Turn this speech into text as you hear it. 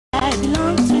I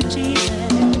belong to Jesus.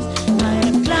 I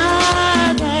am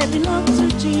glad I belong to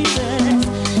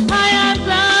Jesus. I am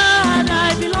glad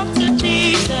I belong to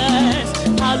Jesus.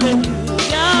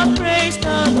 Hallelujah, praise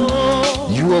the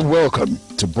Lord. You are welcome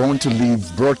to Born to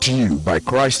Live, brought to you by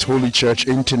Christ Holy Church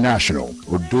International,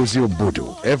 Odozio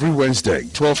Bodo, every Wednesday,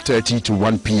 12:30 to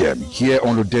 1 p.m. here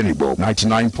on Odenibo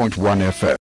 99.1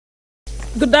 FM.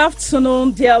 Good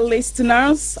afternoon, dear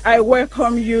listeners. I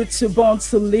welcome you to Born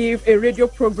to Live, a radio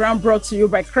program brought to you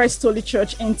by Christ Holy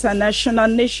Church International,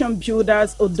 Nation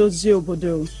Builders, Odozio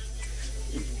Bodo.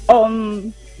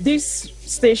 On this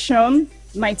station,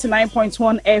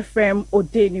 99.1 FM,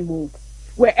 Odenibo.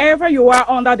 Wherever you are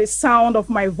under the sound of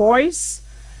my voice,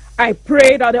 I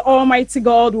pray that the Almighty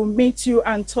God will meet you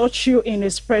and touch you in a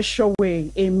special way.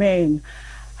 Amen.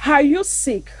 Are you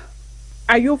sick?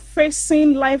 Are you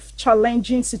facing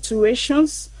life-challenging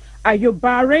situations? Are you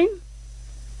barren?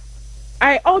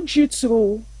 I urge you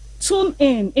to tune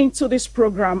into this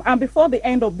program. And before the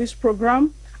end of this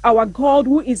program, our God,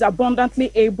 who is abundantly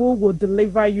able, will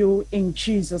deliver you in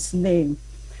Jesus' name.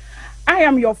 I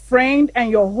am your friend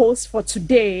and your host for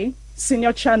today,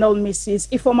 Senior Channel Mrs.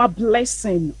 IFEOMA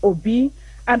Blessing Obi,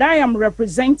 and I am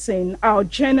representing our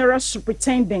General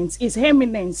Superintendent, His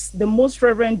Eminence, the Most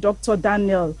Reverend Dr.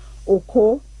 Daniel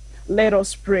Oko. Let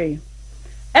us pray.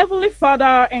 Heavenly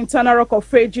Father, Eternal Rock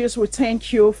of Ages, we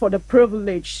thank you for the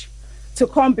privilege to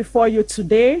come before you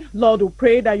today. Lord, we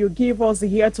pray that you give us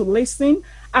the ear to listen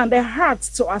and the heart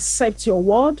to accept your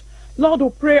word. Lord, we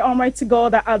pray, Almighty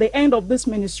God, that at the end of this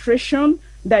ministration,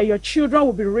 that your children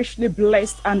will be richly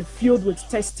blessed and filled with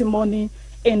testimony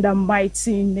in the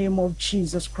mighty name of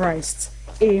Jesus Christ.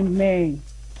 Amen.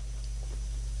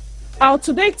 Our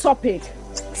today's topic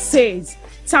says,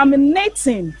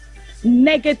 terminating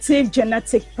negative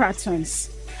genetic patterns.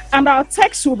 And our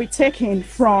text will be taken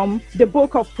from the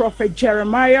book of Prophet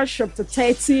Jeremiah, chapter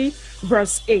 30,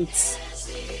 verse 8.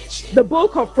 The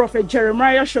book of Prophet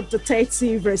Jeremiah, chapter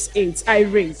 30, verse 8. I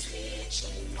read.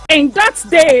 In that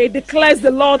day, declares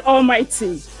the Lord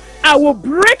Almighty, I will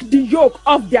break the yoke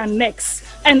off their necks,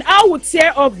 and I will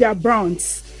tear off their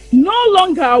bonds. No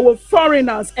longer will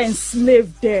foreigners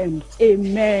enslave them.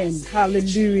 Amen.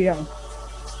 Hallelujah.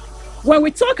 When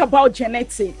we talk about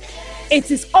genetic,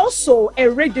 it is also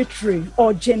hereditary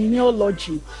or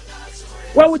genealogy.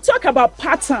 When we talk about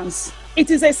patterns,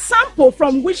 it is a sample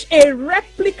from which a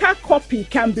replica copy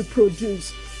can be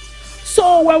produced.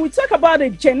 So when we talk about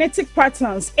the genetic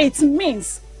patterns, it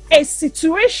means a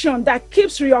situation that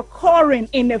keeps reoccurring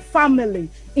in a family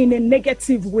in a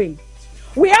negative way.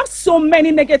 We have so many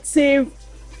negative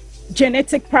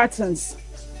genetic patterns,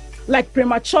 like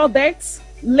premature death,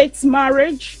 late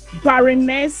marriage,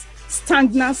 barrenness,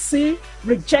 stagnancy,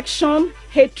 rejection,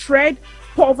 hatred,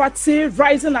 poverty,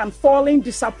 rising and falling,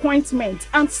 disappointment,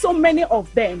 and so many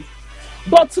of them.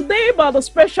 But today, by the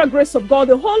special grace of God,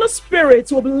 the Holy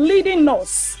Spirit will be leading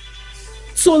us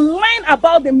to learn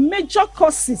about the major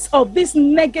causes of these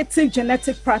negative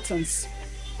genetic patterns.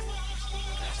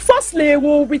 Firstly,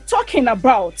 we'll be talking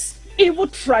about evil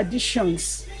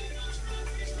traditions.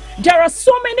 There are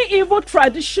so many evil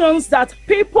traditions that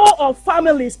people or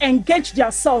families engage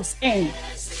themselves in.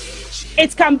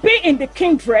 It can be in the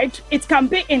kindred, it can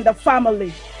be in the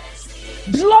family.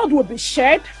 Blood will be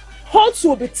shed, oaths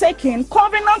will be taken,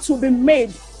 covenants will be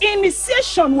made,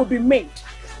 initiation will be made.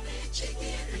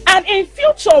 And in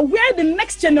future, where the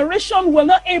next generation will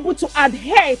not able to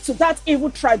adhere to that evil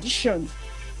tradition,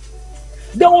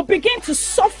 they will begin to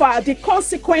suffer the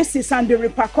consequences and the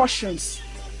repercussions.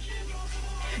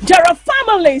 There are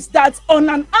families that on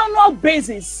an annual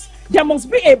basis, there must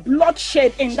be a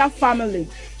bloodshed in that family,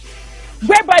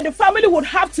 whereby the family would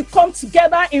have to come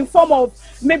together in form of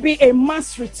maybe a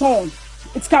mass return.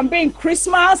 It can be in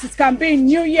Christmas, it can be in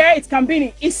New Year, it can be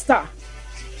in Easter.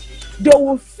 They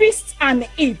will feast and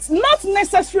eat, not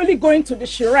necessarily going to the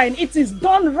shrine. It is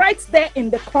done right there in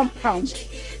the compound.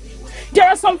 There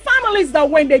are some families that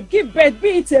when they give birth,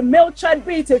 be it a male child,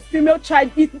 be it a female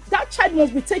child, that child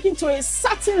must be taken to a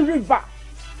certain river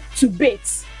to bathe.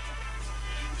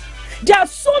 There are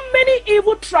so many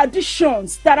evil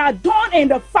traditions that are done in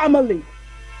the family.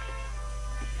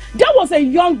 There was a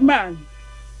young man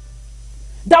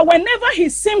that whenever he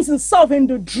sees himself in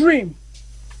the dream,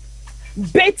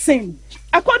 bathing,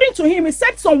 according to him, he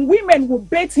said some women will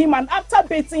bathe him, and after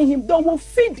bathing him, they will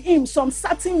feed him some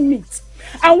certain meat.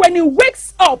 And when he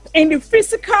wakes up in the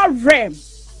physical realm,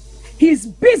 his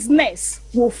business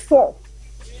will fall.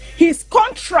 His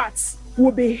contracts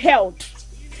will be held.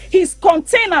 His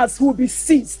containers will be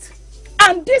seized.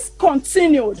 And this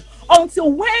continued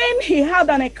until when he had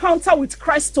an encounter with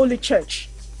Christ Holy Church.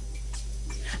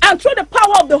 And through the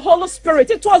power of the Holy Spirit,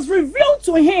 it was revealed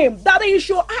to him that he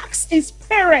should ask his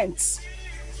parents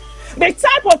the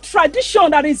type of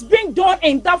tradition that is being done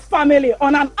in that family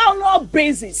on an annual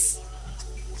basis.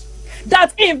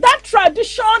 That if that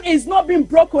tradition is not being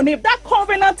broken, if that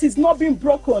covenant is not being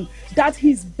broken, that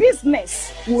his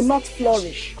business will not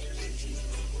flourish.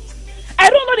 I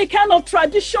don't know the kind of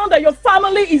tradition that your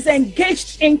family is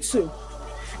engaged into.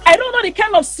 I don't know the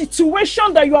kind of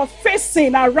situation that you are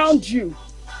facing around you.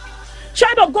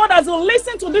 Child of God, as you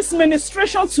listen to this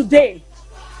ministration today,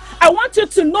 I want you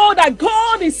to know that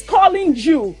God is calling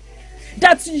you,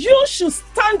 that you should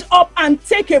stand up and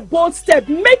take a bold step,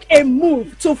 make a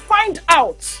move to find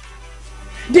out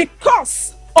the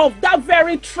cause of that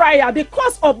very trial, the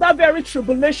cause of that very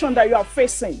tribulation that you are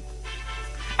facing.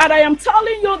 And I am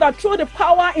telling you that through the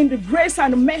power in the grace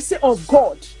and mercy of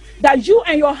God, that you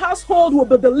and your household will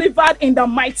be delivered in the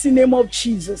mighty name of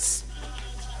Jesus.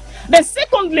 Then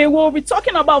secondly, we'll be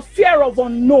talking about fear of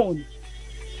unknown.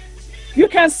 You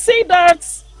can see that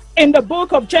in the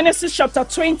book of Genesis chapter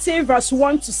 20, verse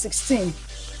 1 to 16.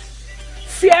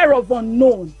 Fear of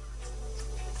unknown.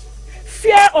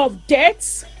 Fear of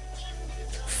death.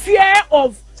 Fear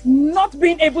of not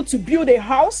being able to build a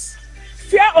house.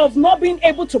 Fear of not being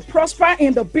able to prosper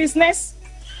in the business.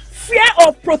 Fear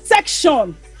of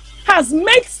protection has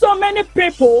made so many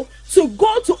people to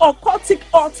go to occultic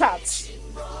altars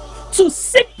to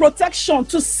seek protection,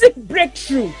 to seek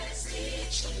breakthrough.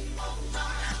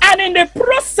 And in the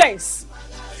process,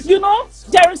 you know,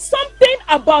 there is something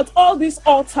about all these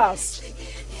altars.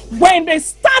 When they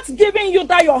start giving you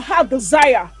that your heart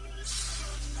desire,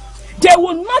 they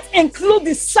will not include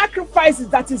the sacrifices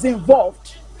that is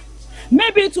involved.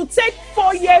 Maybe it will take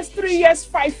 4 years, 3 years,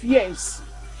 5 years.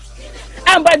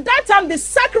 And by that time, the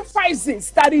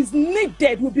sacrifices that is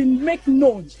needed will be made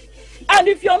known. And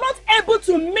if you're not able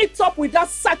to meet up with that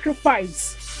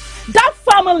sacrifice, that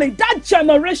family, that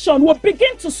generation will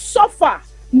begin to suffer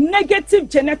negative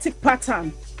genetic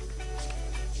pattern.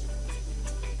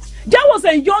 There was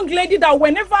a young lady that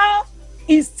whenever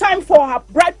it's time for her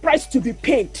bride price to be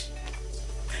paid,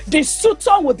 the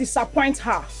suitor will disappoint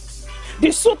her.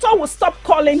 The suitor will stop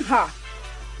calling her.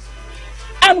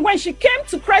 And when she came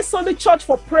to Christ Holy Church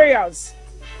for prayers,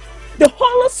 the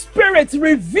Holy Spirit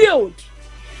revealed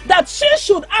that she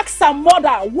should ask her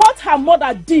mother what her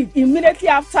mother did immediately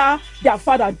after their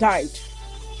father died.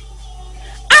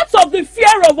 Out of the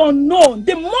fear of unknown,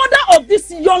 the mother of this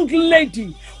young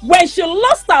lady, when she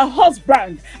lost her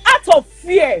husband, out of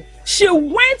fear, she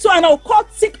went to an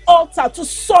occultic altar to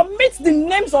submit the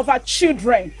names of her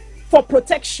children for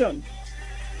protection,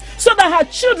 so that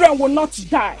her children will not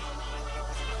die.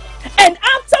 And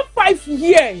after 5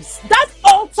 years, that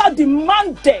altar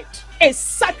demanded a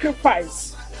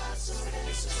sacrifice.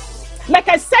 Like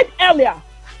I said earlier,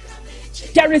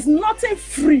 there is nothing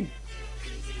free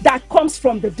that comes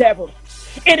from the devil.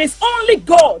 It is only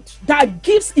God that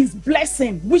gives his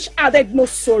blessing, which added no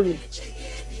sorrow.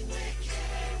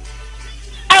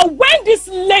 And when this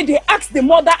lady asked the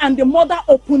mother and the mother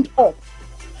opened up,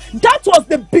 that was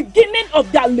the beginning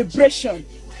of their liberation.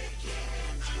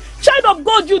 Child of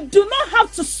God, you do not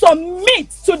have to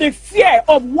submit to the fear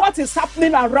of what is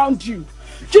happening around you.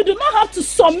 You do not have to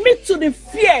submit to the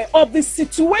fear of the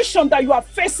situation that you are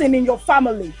facing in your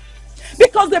family.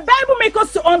 Because the Bible makes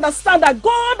us to understand that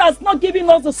God has not given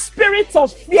us the spirit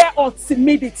of fear or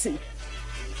timidity.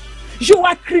 You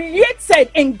are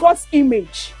created in God's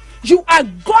image. You are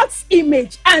God's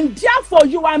image, and therefore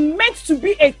you are meant to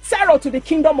be a terror to the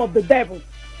kingdom of the devil.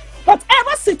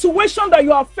 Whatever situation that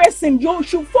you are facing, you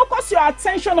should focus your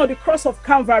attention on the cross of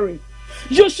Calvary.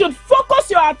 You should focus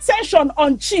your attention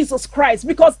on Jesus Christ,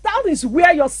 because that is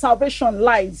where your salvation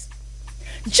lies.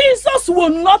 Jesus will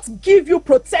not give you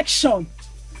protection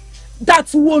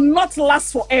that will not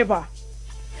last forever.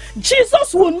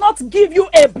 Jesus will not give you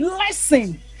a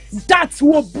blessing that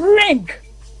will bring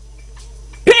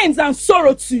pains and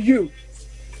sorrow to you.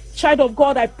 Child of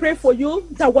God, I pray for you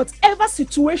that whatever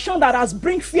situation that has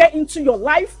bring fear into your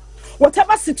life,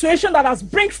 whatever situation that has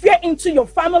bring fear into your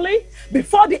family,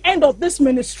 before the end of this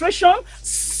ministration,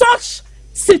 such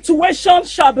situation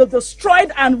shall be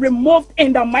destroyed and removed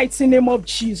in the mighty name of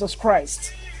Jesus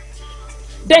Christ.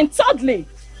 Then thirdly,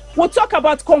 we'll talk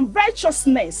about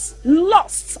covetousness,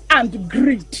 lust, and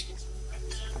greed.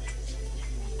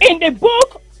 In the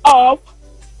book of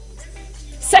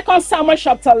 2 Samuel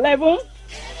chapter 11,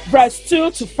 verse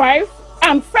 2 to 5,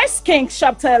 and 1 Kings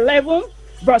chapter 11,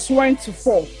 verse 1 to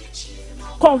 4.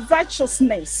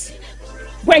 Covetousness.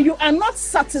 When you are not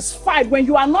satisfied, when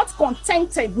you are not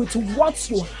contented with what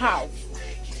you have.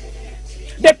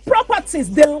 The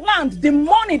properties, the land, the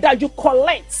money that you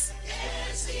collect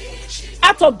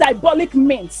out of diabolic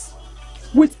means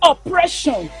with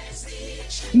oppression.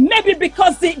 Maybe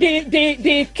because the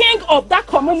king of that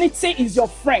community is your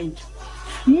friend.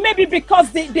 Maybe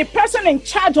because the person in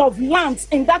charge of lands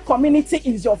in that community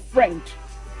is your friend.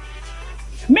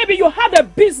 Maybe you had a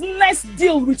business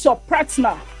deal with your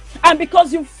partner, and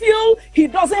because you feel he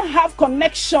doesn't have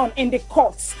connection in the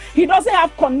courts, he doesn't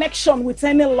have connection with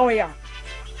any lawyer,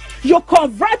 you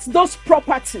convert those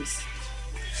properties.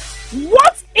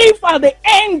 What if at the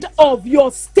end of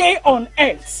your stay on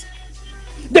earth,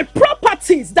 the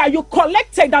properties that you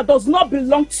collected that does not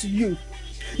belong to you,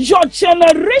 your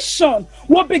generation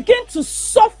will begin to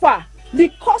suffer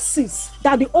the curses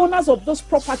that the owners of those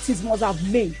properties must have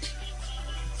laid?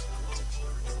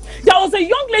 There was a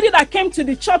young lady that came to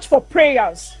the church for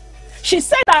prayers. She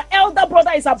said her elder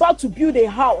brother is about to build a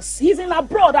house. He's in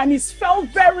abroad and he's felt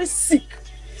very sick.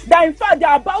 That in fact they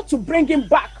are about to bring him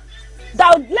back.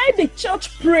 That let the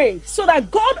church pray so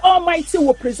that God Almighty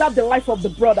will preserve the life of the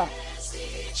brother.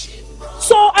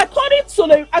 So according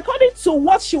to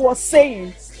what she was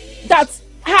saying, that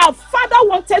her father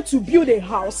wanted to build a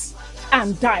house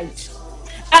and died.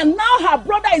 And now her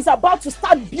brother is about to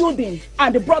start building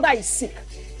and the brother is sick.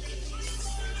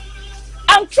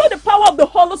 And through the power of the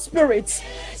Holy Spirit,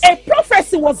 a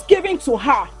prophecy was given to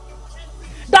her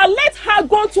that let her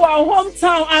go to her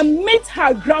hometown and meet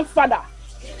her grandfather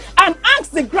and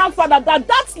ask the grandfather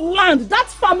that land, that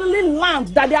family land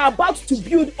that they are about to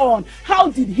build on, how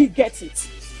did he get it?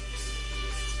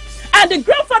 And the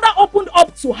grandfather opened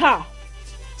up to her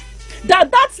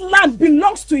that land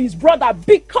belongs to his brother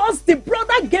because the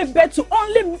brother gave birth to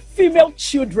only female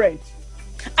children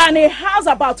and he has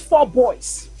about 4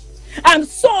 boys. And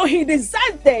so he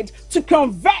decided to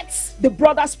convert the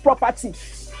brother's property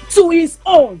to his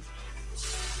own.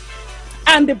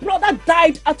 And the brother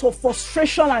died out of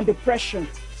frustration and depression.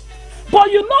 But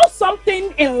you know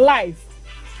something in life,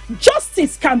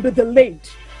 justice can be delayed,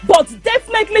 but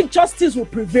definitely justice will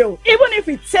prevail, even if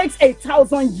it takes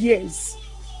 1,000 years.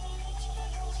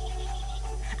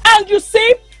 And you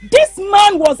see, this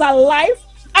man was alive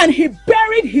and he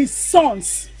buried his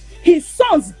sons. His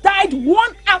sons died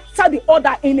one after the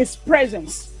other in his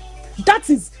presence. That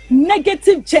is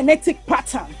negative genetic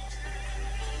pattern.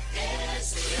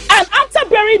 And after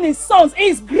burying his sons,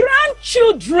 his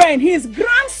grandchildren, his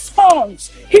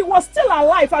grandsons, he was still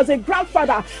alive as a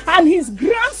grandfather, and his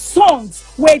grandsons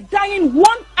were dying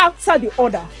one after the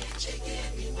other.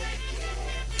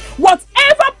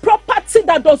 Whatever property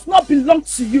that does not belong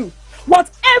to you,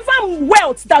 whatever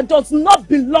wealth that does not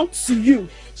belong to you,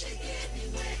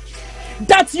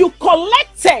 that you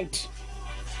collected,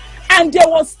 and there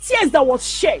was tears that was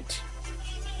shed,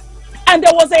 and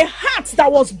there was a heart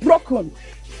that was broken,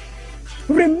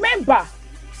 remember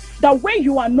that when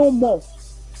you are no more,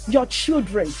 your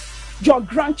children, your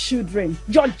grandchildren,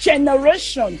 your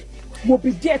generation will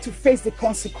be there to face the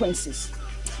consequences.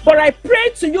 But I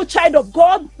pray to you, child of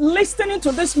God, listening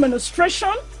to this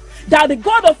ministration, that the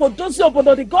God of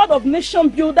Odozi, the God of Nation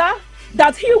Builder,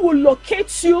 that he will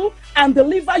locate you and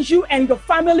deliver you and your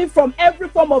family from every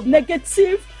form of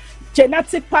negative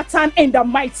genetic pattern in the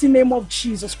mighty name of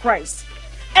Jesus Christ.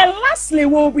 And lastly,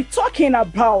 we'll be talking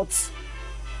about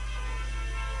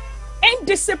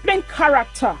indisciplined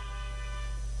character.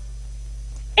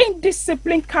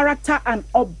 Indisciplined character and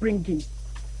upbringing.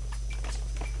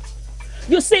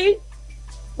 You see,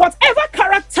 whatever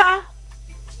character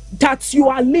that you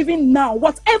are living now,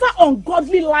 whatever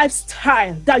ungodly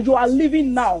lifestyle that you are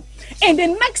living now, in the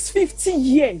next 50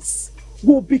 years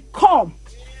will become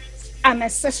an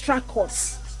ancestral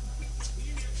curse.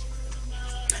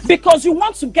 Because you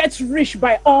want to get rich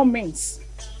by all means.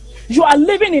 You are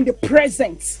living in the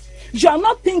present. You are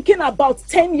not thinking about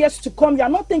 10 years to come. You are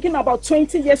not thinking about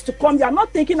 20 years to come. You are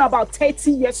not thinking about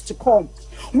 30 years to come.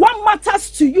 What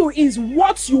matters to you is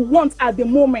what you want at the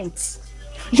moment.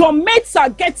 Your mates are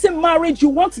getting married. You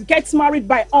want to get married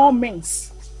by all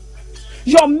means.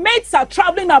 Your mates are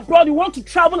traveling abroad. You want to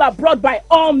travel abroad by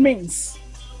all means.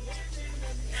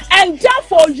 And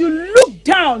therefore, you look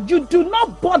down. You do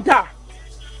not bother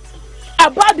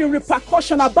about the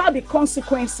repercussion, about the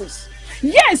consequences.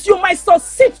 Yes, you might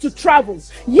succeed to travel.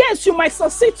 Yes, you might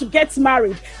succeed to get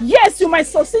married. Yes, you might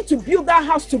succeed to build that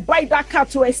house, to buy that car,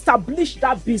 to establish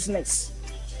that business.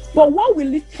 But what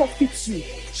will it profit you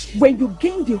when you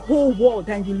gain the whole world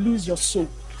and you lose your soul?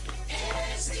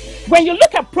 When you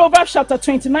look at Proverbs chapter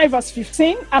 29 verse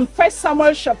 15 and 1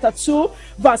 Samuel chapter 2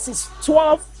 verses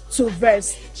 12 to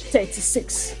verse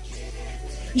 36,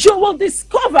 you will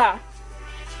discover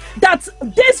that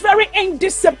this very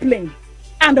indiscipline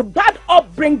and a bad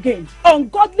upbringing,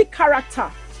 ungodly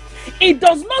character, it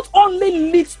does not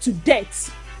only lead to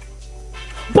death,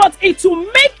 but it will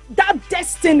make that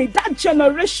destiny, that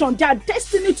generation, their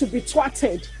destiny to be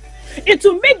thwarted. It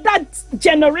will make that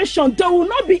generation, they will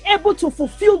not be able to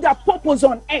fulfill their purpose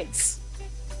on earth.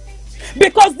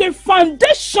 Because the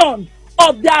foundation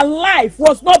of their life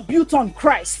was not built on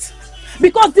Christ.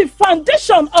 Because the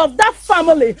foundation of that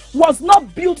family was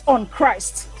not built on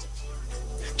Christ.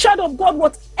 Child of God,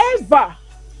 whatever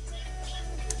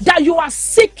that you are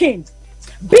seeking,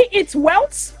 be it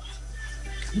wealth,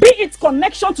 be it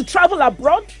connection to travel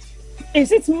abroad,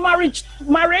 is it marriage?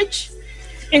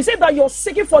 Is it that you're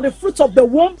seeking for the fruit of the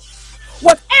womb?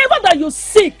 Whatever that you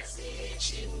seek,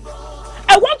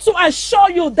 I want to assure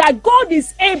you that God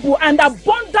is able and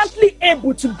abundantly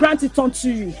able to grant it unto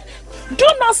you. Do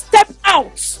not step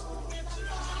out.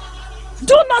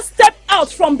 Do not step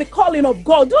out from the calling of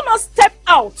God. Do not step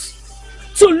out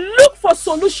to look for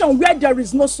solution where there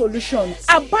is no solution.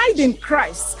 Abide in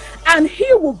Christ, and He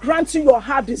will grant you your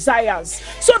heart desires,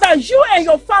 so that you and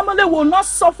your family will not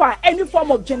suffer any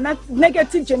form of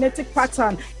negative genetic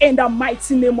pattern, in the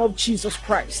mighty name of Jesus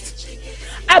Christ.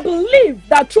 I believe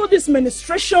that through this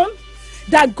ministration,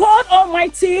 that God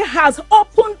Almighty has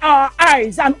opened our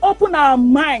eyes and opened our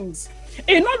minds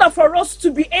in order for us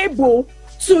to be able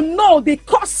to know the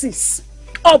causes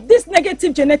of these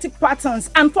negative genetic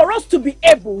patterns and for us to be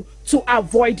able to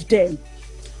avoid them.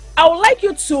 I would like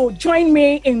you to join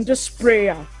me in this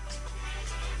prayer.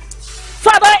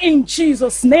 Father, in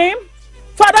Jesus' name,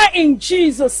 Father, in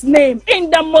Jesus' name,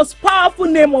 in the most powerful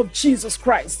name of Jesus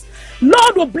Christ,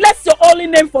 Lord, we bless your holy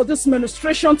name for this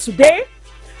ministration today,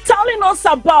 telling us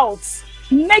about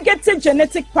negative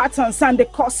genetic patterns and the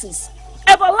causes.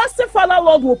 Everlasting Father,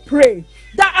 Lord, we pray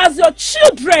that as your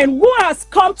children who has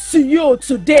come to you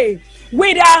today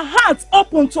with their hearts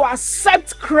open to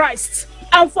accept Christ,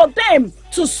 and for them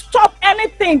to stop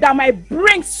anything that might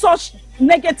bring such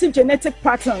negative genetic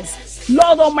patterns,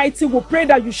 Lord Almighty, we pray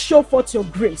that you show forth your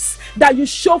grace, that you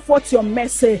show forth your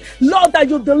mercy, Lord, that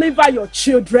you deliver your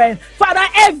children. Father,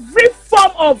 every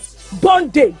form of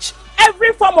bondage,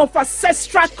 every form of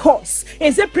ancestral curse,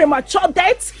 is it premature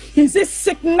death? Is it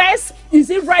sickness? Is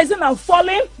it rising and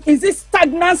falling? Is it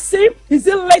stagnancy? Is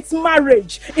it late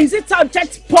marriage? Is it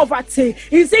abject poverty?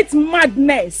 Is it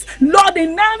madness? Lord,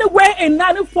 in any way, in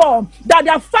any form, that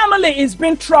their family is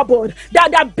being troubled,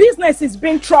 that their business is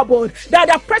being troubled, that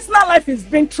their personal life is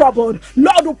being troubled,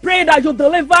 Lord, we pray that you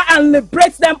deliver and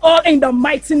liberate them all in the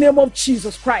mighty name of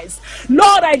Jesus Christ.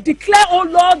 Lord, I declare, oh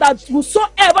Lord, that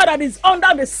whosoever that is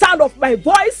under the sound of my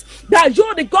voice, that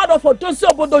you, the God of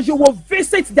Odozobodo, you will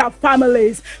visit their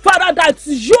families. Father, that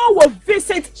you will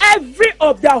visit every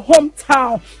of their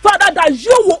hometown. Father, that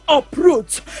you will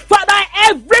uproot, Father,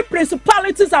 every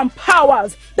principalities and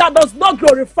powers that does not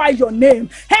glorify your name,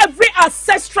 every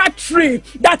ancestral tree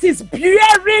that is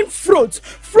bearing fruit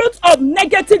of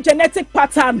negative genetic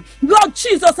pattern. Lord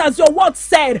Jesus, as your word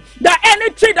said, that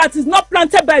any tree that is not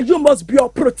planted by you must be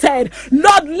uprooted.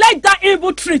 Lord, let that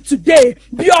evil tree today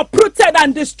be uprooted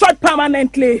and destroyed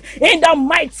permanently in the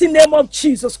mighty name of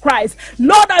Jesus Christ.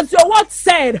 Lord, as your word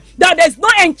said, that there's no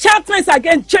enchantments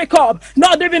against Jacob,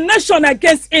 nor divination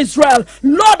against Israel.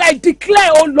 Lord, I declare,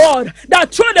 oh Lord,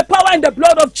 that through the power and the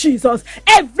blood of Jesus,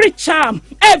 every charm,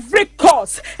 every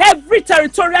curse, every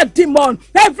territorial demon,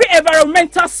 every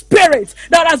environmental spirit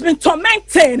that has been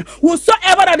tormenting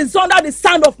whosoever that is under the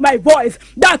sound of my voice,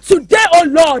 that today, oh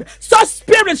Lord, such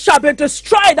spirits shall be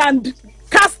destroyed and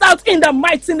cast out in the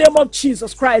mighty name of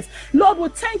Jesus Christ. Lord, we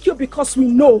thank you because we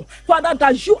know, Father,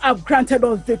 that you have granted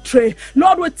us victory.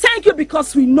 Lord, we thank you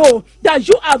because we know that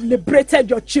you have liberated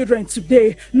your children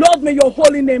today. Lord, may your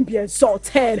holy name be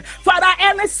exalted. Father,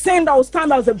 any sin that will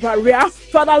stand as a barrier,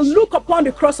 Father, look upon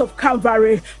the cross of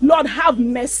Calvary. Lord, have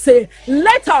mercy.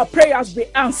 Let our prayers be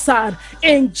answered.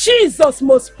 In Jesus'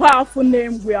 most powerful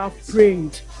name we have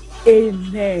prayed.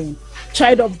 Amen.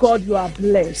 Child of God, you are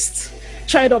blessed.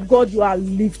 Child of God, you are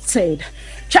lifted.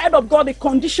 Child of God, the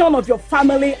condition of your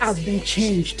family has been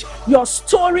changed. Your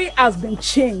story has been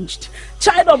changed.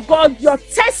 Child of God, your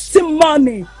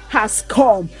testimony has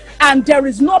come. And there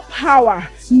is no power,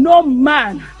 no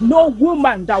man, no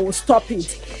woman that will stop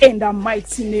it. In the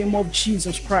mighty name of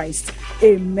Jesus Christ.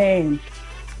 Amen.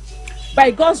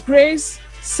 By God's grace,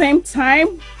 same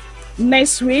time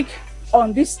next week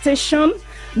on this station,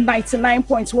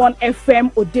 99.1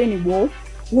 FM Odeniwo,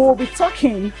 we'll be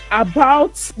talking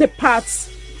about the part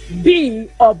B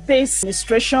of this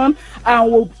administration,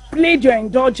 and we'll plead your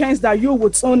indulgence that you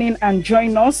would tune in and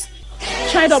join us.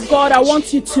 Child of God, I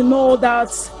want you to know that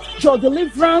your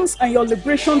deliverance and your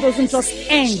liberation doesn't just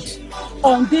end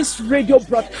on this radio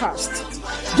broadcast,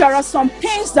 there are some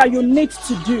things that you need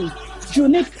to do. You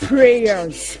need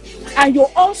prayers, and you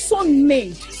also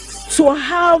need to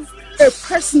have a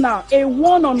personal, a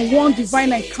one-on-one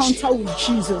divine encounter with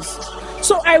Jesus.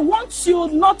 So I want you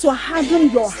not to harden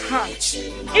your heart.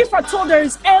 If at all there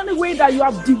is any way that you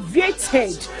have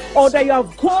deviated or that you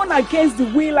have gone against the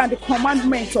will and the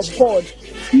commandments of God,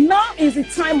 now is the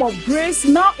time of grace,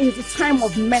 now is the time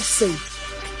of mercy.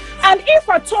 And if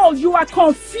at all you are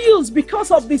confused because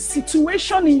of the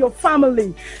situation in your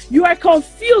family, you are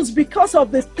confused because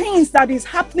of the things that is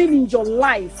happening in your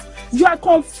life, you are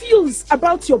confused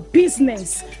about your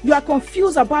business, you are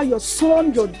confused about your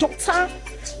son, your daughter,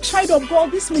 child of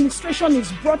God, this ministration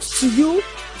is brought to you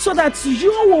so that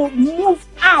you will move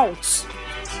out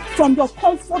from your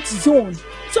comfort zone,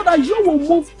 so that you will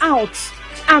move out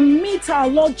and meet our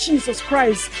Lord Jesus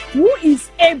Christ, who is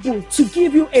able to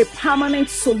give you a permanent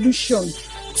solution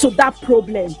to that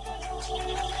problem.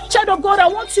 Child of God, I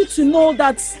want you to know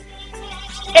that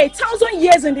 1,000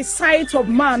 years in the sight of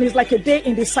man is like a day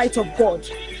in the sight of God.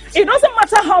 It doesn't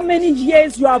matter how many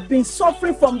years you have been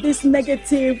suffering from this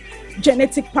negative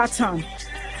genetic pattern,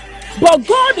 but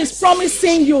God is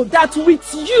promising you that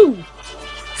with you,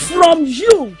 from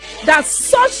you, that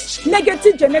such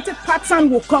negative genetic pattern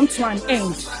will come to an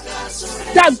end.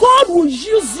 That God will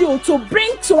use you to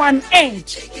bring to an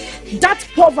end that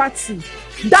poverty,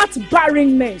 that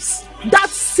barrenness, that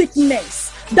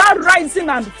sickness, that rising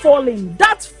and falling,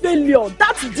 that failure,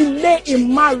 that delay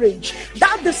in marriage,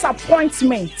 that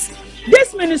disappointment.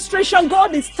 This ministration,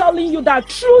 God is telling you that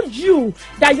through you,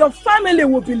 that your family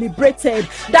will be liberated,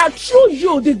 that through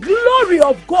you, the glory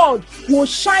of God will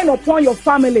shine upon your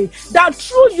family, that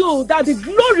through you, that the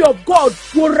glory of God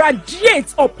will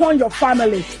radiate upon your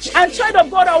family. And child of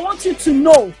God, I want you to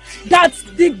know that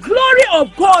the glory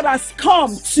of God has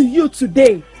come to you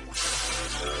today.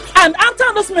 And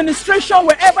after this ministration,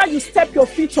 wherever you step your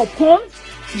feet upon,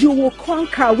 you will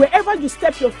conquer. Wherever you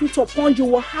step your feet upon, you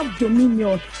will have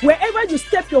dominion. Wherever you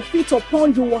step your feet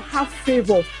upon, you will have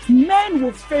favor. Men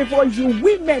will favor you.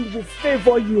 Women will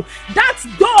favor you. That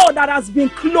door that has been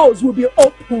closed will be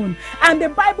open. And the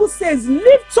Bible says,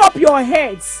 lift up your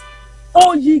heads,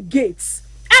 O ye gates.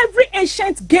 Every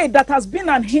ancient gate that has been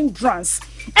an hindrance,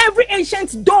 every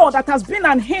ancient door that has been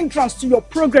an hindrance to your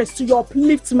progress, to your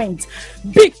upliftment,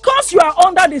 because you are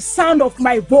under the sound of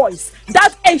my voice,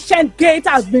 that ancient gate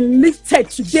has been lifted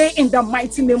today in the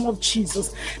mighty name of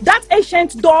Jesus. That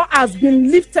ancient door has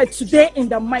been lifted today in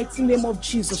the mighty name of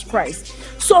Jesus Christ.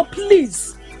 So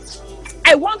please,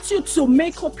 I want you to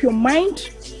make up your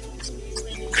mind,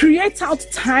 create out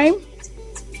time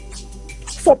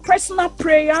for personal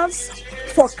prayers,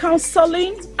 for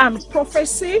counseling and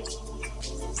prophecy.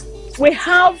 We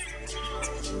have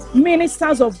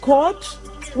ministers of God,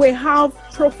 we have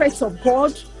prophets of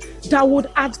God that would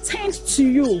attend to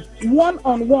you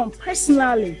one-on-one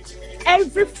personally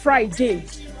every Friday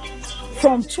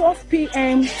from 12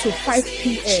 p.m. to 5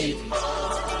 p.m.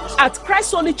 at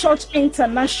Christ Holy Church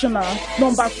International,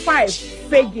 number 5,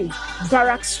 Fegi,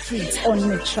 Barrack Street,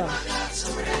 Onitsha.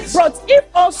 But if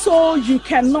also you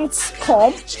cannot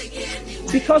come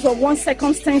because of one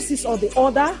circumstances or the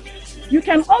other, you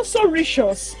can also reach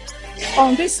us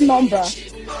on this number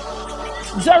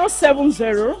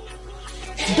 070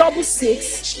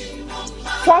 66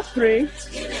 43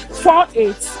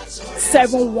 48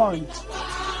 71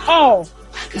 or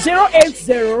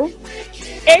 080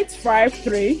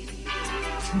 853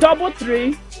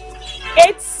 33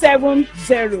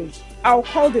 870. I'll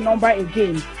call the number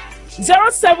again.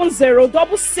 070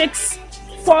 66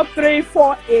 43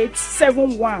 48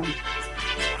 71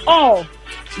 or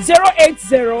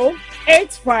 080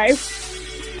 85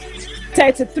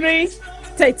 33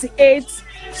 38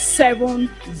 70.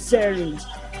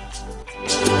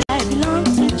 I belong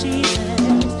to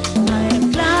Jesus. I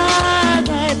am glad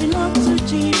I belong to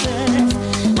Jesus.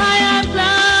 I am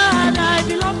glad I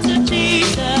belong to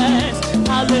Jesus.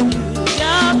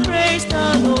 Hallelujah, praise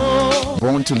the Lord.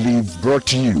 Born to Live, brought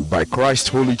to you by Christ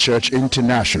Holy Church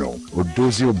International,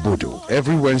 Odozio Bodo,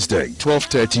 every Wednesday,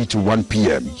 12:30 to 1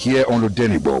 p.m. here on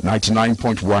Odenibo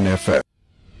 99.1 FM.